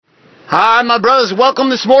Hi, my brothers. Welcome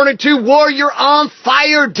this morning to Warrior on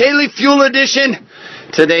Fire Daily Fuel Edition.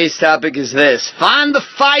 Today's topic is this: find the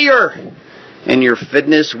fire, and your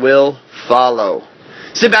fitness will follow.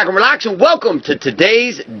 Sit back and relax, and welcome to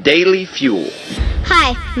today's Daily Fuel.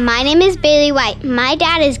 Hi, my name is Bailey White. My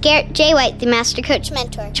dad is Garrett J. White, the Master Coach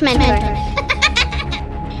Mentor.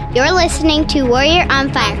 You're listening to Warrior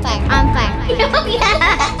on Fire.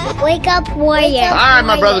 Wake up, Warrior. All right,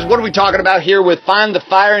 my brothers, what are we talking about here with find the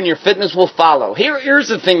fire and your fitness will follow? Here's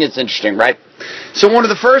the thing that's interesting, right? So one of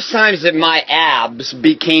the first times that my abs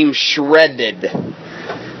became shredded,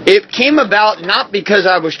 it came about not because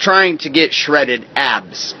I was trying to get shredded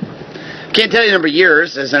abs. Can't tell you the number of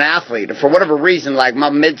years as an athlete. For whatever reason, like my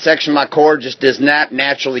midsection, my core just does not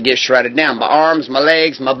naturally get shredded down. My arms, my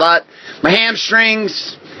legs, my butt, my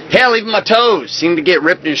hamstrings, hell, even my toes seem to get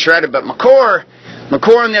ripped and shredded. But my core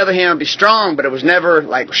on the other hand would be strong, but it was never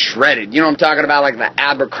like shredded. You know what I'm talking about, like the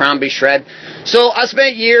Abercrombie shred. So I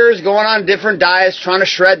spent years going on different diets, trying to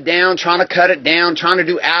shred down, trying to cut it down, trying to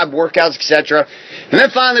do ab workouts, etc. And then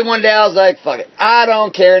finally one day I was like, fuck it, I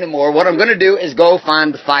don't care anymore. What I'm going to do is go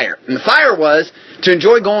find the fire. And the fire was to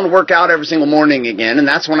enjoy going to work out every single morning again. And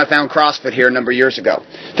that's when I found CrossFit here a number of years ago.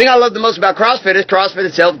 The thing I love the most about CrossFit is CrossFit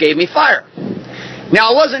itself gave me fire.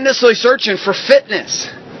 Now, I wasn't necessarily searching for fitness.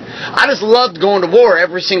 I just loved going to war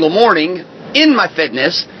every single morning in my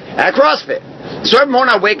fitness at CrossFit. So every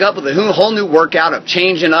morning I wake up with a whole new workout of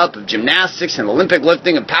changing up, of gymnastics and Olympic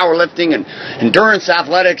lifting and powerlifting and endurance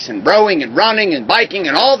athletics and rowing and running and biking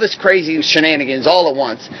and all this crazy shenanigans all at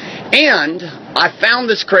once. And I found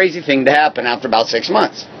this crazy thing to happen after about 6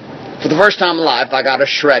 months. For the first time in life, I got a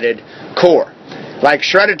shredded core. Like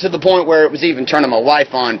shredded to the point where it was even turning my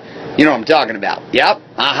wife on. You know what I'm talking about. Yep.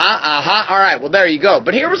 All right, well, there you go.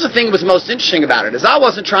 But here was the thing that was most interesting about it, is I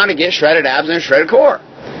wasn't trying to get shredded abs and a shredded core.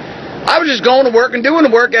 I was just going to work and doing the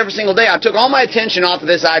work every single day. I took all my attention off of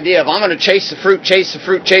this idea of I'm going to chase the fruit,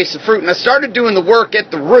 and I started doing the work at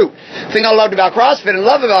the root. The thing I loved about CrossFit and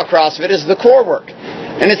love about CrossFit is the core work.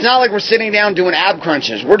 And it's not like we're sitting down doing ab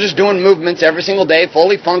crunches. We're just doing movements every single day,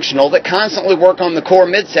 fully functional, that constantly work on the core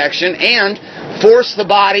midsection and force the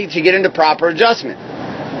body to get into proper adjustment.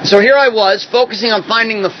 So here I was, focusing on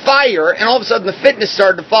finding the fire, and all of a sudden the fitness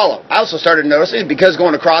started to follow. I also started noticing, because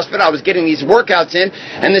going to CrossFit, I was getting these workouts in,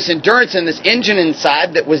 and this endurance and this engine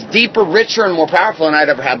inside that was deeper, richer, and more powerful than I'd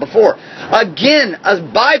ever had before. Again, a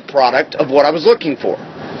byproduct of what I was looking for.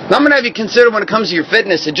 Now, I'm going to have you consider when it comes to your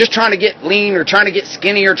fitness that just trying to get lean or trying to get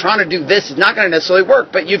skinny or trying to do this is not going to necessarily work.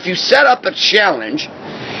 But if you set up a challenge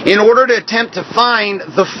in order to attempt to find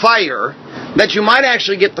the fire, that you might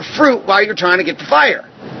actually get the fruit while you're trying to get the fire.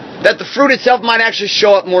 That the fruit itself might actually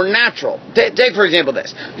show up more natural. Take, for example,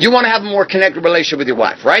 this. You want to have a more connected relationship with your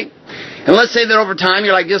wife, right? And let's say that over time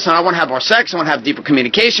you're like, listen, I want to have more sex, I want to have deeper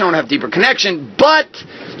communication, I want to have deeper connection, but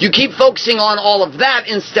you keep focusing on all of that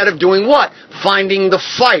instead of doing what? Finding the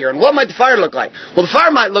fire. And what might the fire look like? Well, the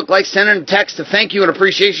fire might look like sending a text of thank you and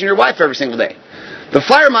appreciation to your wife every single day. The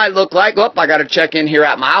fire might look like, I got to check in here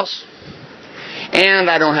at my house, and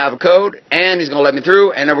I don't have a code, and he's going to let me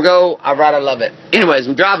through, and there we go. All right, I love it. Anyways,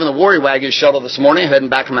 I'm driving the Warrior Wagon shuttle this morning, heading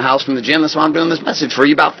back to my house from the gym. That's why I'm doing this message for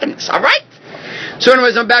you about fitness, all right? So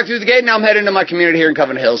anyways, I'm back through the gate. Now I'm heading to my community here in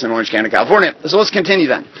Covenant Hills in Orange County, California. So let's continue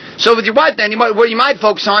then. So with your wife then, what you might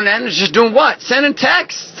focus on then is just doing what? Sending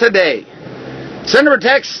texts today. Send her a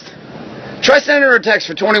text. Try sending her a text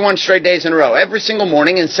for 21 straight days in a row, every single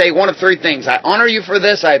morning, and say one of three things. I honor you for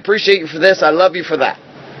this, I appreciate you for this, I love you for that.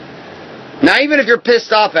 Now, even if you're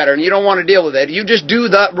pissed off at her and you don't want to deal with it, you just do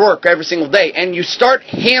that work every single day, and you start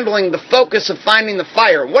handling the focus of finding the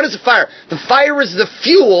fire. What is the fire? The fire is the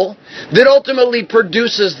fuel that ultimately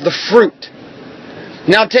produces the fruit.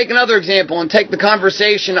 Now, take another example and take the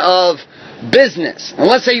conversation of business. And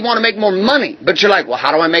let's say you want to make more money, but you're like, well,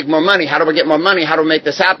 how do I make more money? How do I get more money? How do I make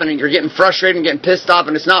this happen? And you're getting frustrated and getting pissed off,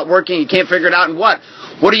 and it's not working. You can't figure it out, and what?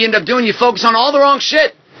 What do you end up doing? You focus on all the wrong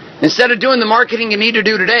shit. Instead of doing the marketing you need to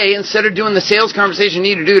do today, instead of doing the sales conversation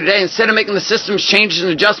you need to do today, instead of making the systems changes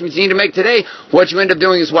and adjustments you need to make today, what you end up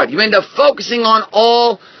doing is what? You end up focusing on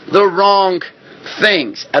all the wrong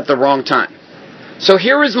things at the wrong time. So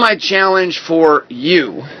here is my challenge for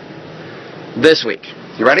you this week.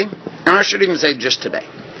 You ready? And I should even say just today.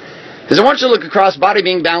 Because I want you to look across Body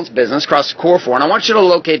Being Balanced Business, across the Core 4, and I want you to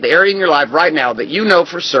locate the area in your life right now that you know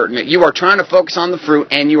for certain that you are trying to focus on the fruit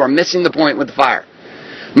and you are missing the point with the fire.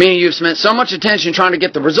 Meaning you've spent so much attention trying to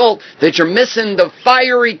get the result that you're missing the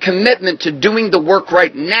fiery commitment to doing the work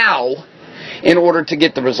right now in order to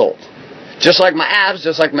get the result. Just like my abs,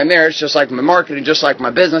 just like my marriage, just like my marketing, just like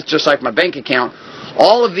my business, just like my bank account,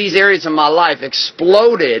 all of these areas of my life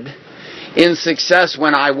exploded in success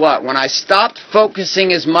when I stopped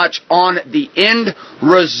focusing as much on the end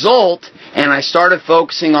result and I started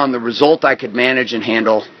focusing on the result I could manage and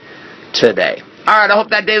handle today. All right, I hope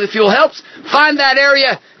that Daily Fuel helps. Find that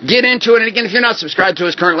area, get into it. And again, if you're not subscribed to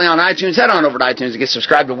us currently on iTunes, head on over to iTunes and get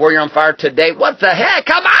subscribed to Warrior on Fire today. What the heck?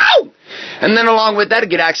 Come on! And then along with that, to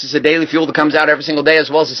get access to Daily Fuel that comes out every single day, as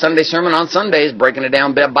well as the Sunday sermon on Sundays, breaking it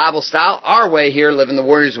down Bible style, our way here, living the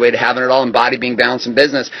Warrior's way to having it all in body, being balanced in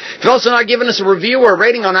business. If you're also not giving us a review or a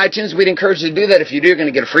rating on iTunes, we'd encourage you to do that. If you do, you're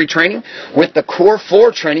going to get a free training with the Core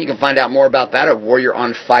 4 training. You can find out more about that at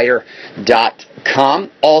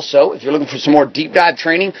warrioronfire.com. Also, if you're looking for some more deep dive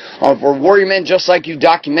training for Warrior Men Just Like You,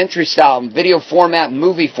 documentary style, video format,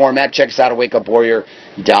 movie format, check us out at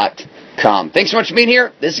wakeupwarrior.com. Thanks so much for being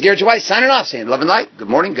here. This is Garrett J. White signing off, saying love and light. Good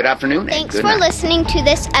morning, good afternoon, Thanks and good for night. listening to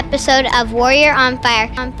this episode of Warrior on Fire.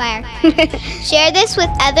 Share this with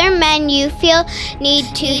other men you feel need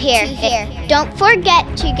to hear. Don't forget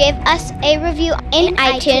to give us a review in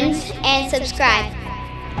iTunes and subscribe.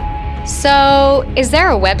 So, is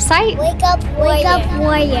there a website? Wake up,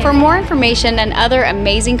 Warrior. For more information and other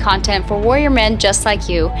amazing content for warrior men just like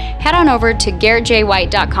you, head on over to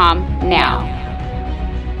GarrettJWhite.com now.